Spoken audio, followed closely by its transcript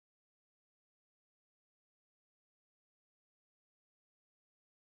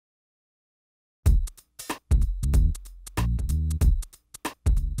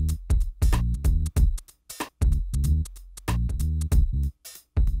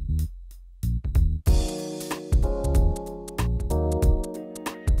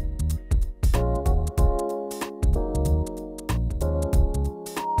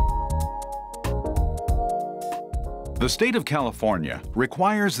The state of California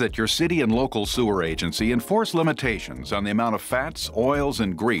requires that your city and local sewer agency enforce limitations on the amount of fats, oils,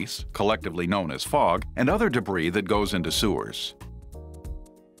 and grease, collectively known as F.O.G, and other debris that goes into sewers.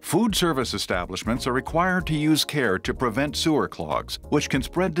 Food service establishments are required to use care to prevent sewer clogs, which can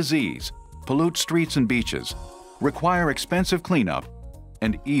spread disease, pollute streets and beaches, require expensive cleanup,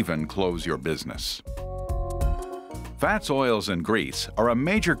 and even close your business. Fats, oils, and grease are a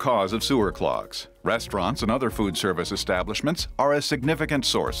major cause of sewer clogs. Restaurants and other food service establishments are a significant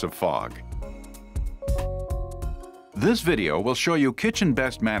source of F.O.G. This video will show you kitchen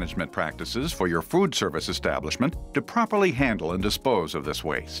best management practices for your food service establishment to properly handle and dispose of this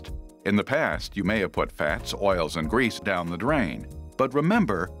waste. In the past, you may have put fats, oils, and grease down the drain. But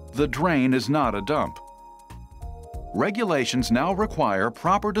remember, the drain is not a dump. Regulations now require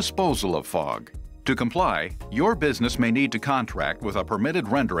proper disposal of F.O.G. To comply, your business may need to contract with a permitted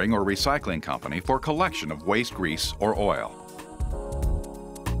rendering or recycling company for collection of waste grease or oil.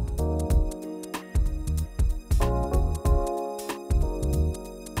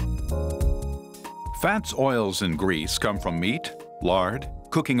 Fats, oils, and grease come from meat, lard,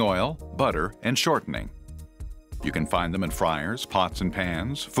 cooking oil, butter, and shortening. You can find them in fryers, pots and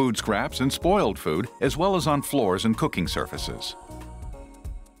pans, food scraps, and spoiled food, as well as on floors and cooking surfaces.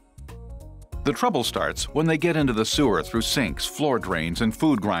 The trouble starts when they get into the sewer through sinks, floor drains, and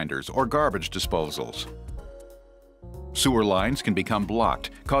food grinders or garbage disposals. Sewer lines can become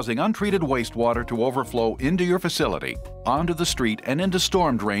blocked, causing untreated wastewater to overflow into your facility, onto the street, and into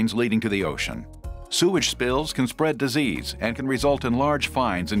storm drains leading to the ocean. Sewage spills can spread disease and can result in large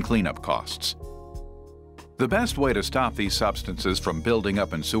fines and cleanup costs. The best way to stop these substances from building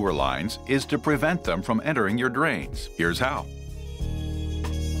up in sewer lines is to prevent them from entering your drains. Here's how.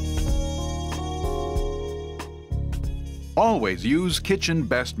 Always use kitchen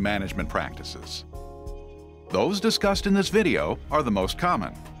best management practices. Those discussed in this video are the most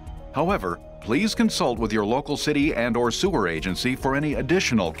common. However, please consult with your local city and/or sewer agency for any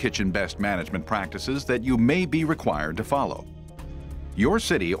additional kitchen best management practices that you may be required to follow. Your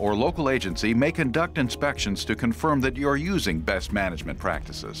city or local agency may conduct inspections to confirm that you're using best management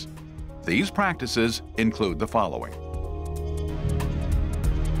practices. These practices include the following.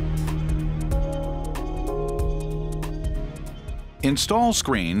 Install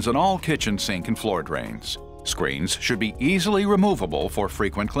screens on all kitchen sink and floor drains. Screens should be easily removable for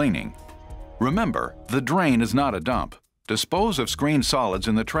frequent cleaning. Remember, the drain is not a dump. Dispose of screen solids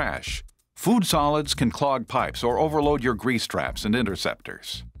in the trash. Food solids can clog pipes or overload your grease traps and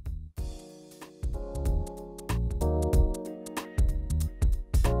interceptors.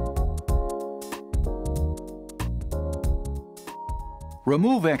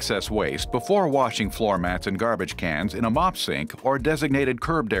 Remove excess waste before washing floor mats and garbage cans in a mop sink or designated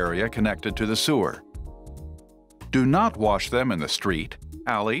curbed area connected to the sewer. Do not wash them in the street,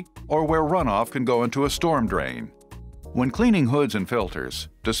 alley, or where runoff can go into a storm drain. When cleaning hoods and filters,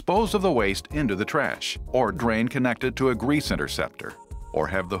 dispose of the waste into the trash or drain connected to a grease interceptor, or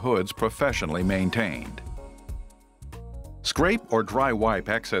have the hoods professionally maintained. Scrape or dry wipe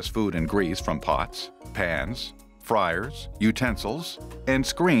excess food and grease from pots, pans, fryers, utensils, and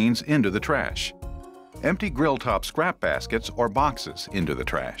screens into the trash. Empty grill top scrap baskets or boxes into the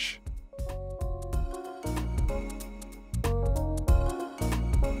trash.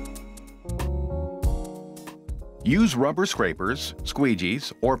 Use rubber scrapers,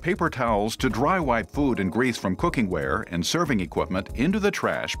 squeegees, or paper towels to dry wipe food and grease from cookingware and serving equipment into the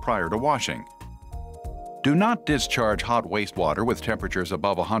trash prior to washing. Do not discharge hot wastewater with temperatures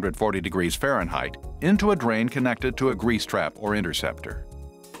above 140 degrees Fahrenheit into a drain connected to a grease trap or interceptor.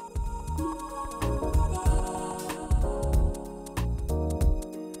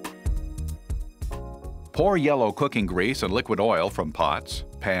 Pour yellow cooking grease and liquid oil from pots,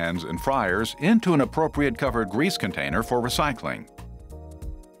 pans, and fryers into an appropriate covered grease container for recycling.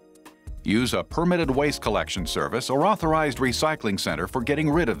 Use a permitted waste collection service or authorized recycling center for getting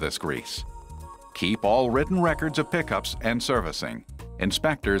rid of this grease. Keep all written records of pickups and servicing.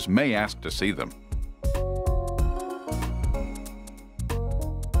 Inspectors may ask to see them.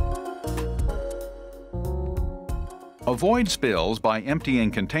 Avoid spills by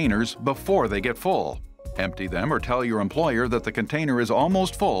emptying containers before they get full. Empty them or tell your employer that the container is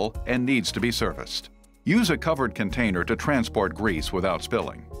almost full and needs to be serviced. Use a covered container to transport grease without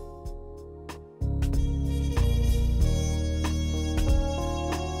spilling.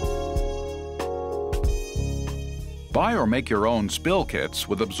 Buy or make your own spill kits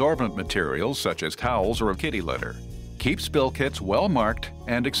with absorbent materials such as towels or kitty litter. Keep spill kits well marked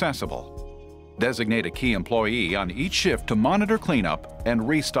and accessible. Designate a key employee on each shift to monitor cleanup and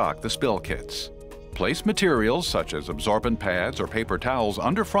restock the spill kits. Place materials such as absorbent pads or paper towels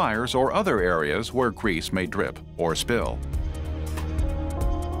under fryers or other areas where grease may drip or spill.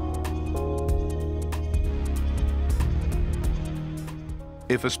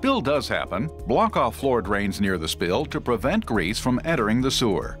 If a spill does happen, block off floor drains near the spill to prevent grease from entering the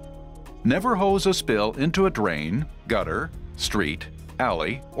sewer. Never hose a spill into a drain, gutter, street,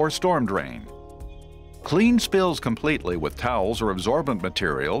 alley, or storm drain. Clean spills completely with towels or absorbent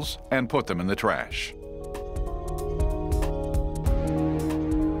materials and put them in the trash.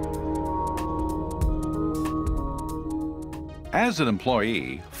 As an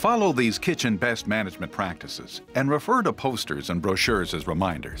employee, follow these kitchen best management practices and refer to posters and brochures as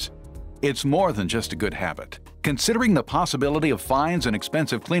reminders. It's more than just a good habit. Considering the possibility of fines and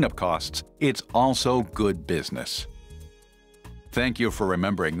expensive cleanup costs, it's also good business. Thank you for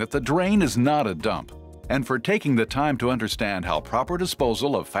remembering that the drain is not a dump, and for taking the time to understand how proper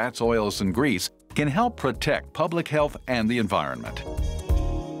disposal of fats, oils, and grease can help protect public health and the environment.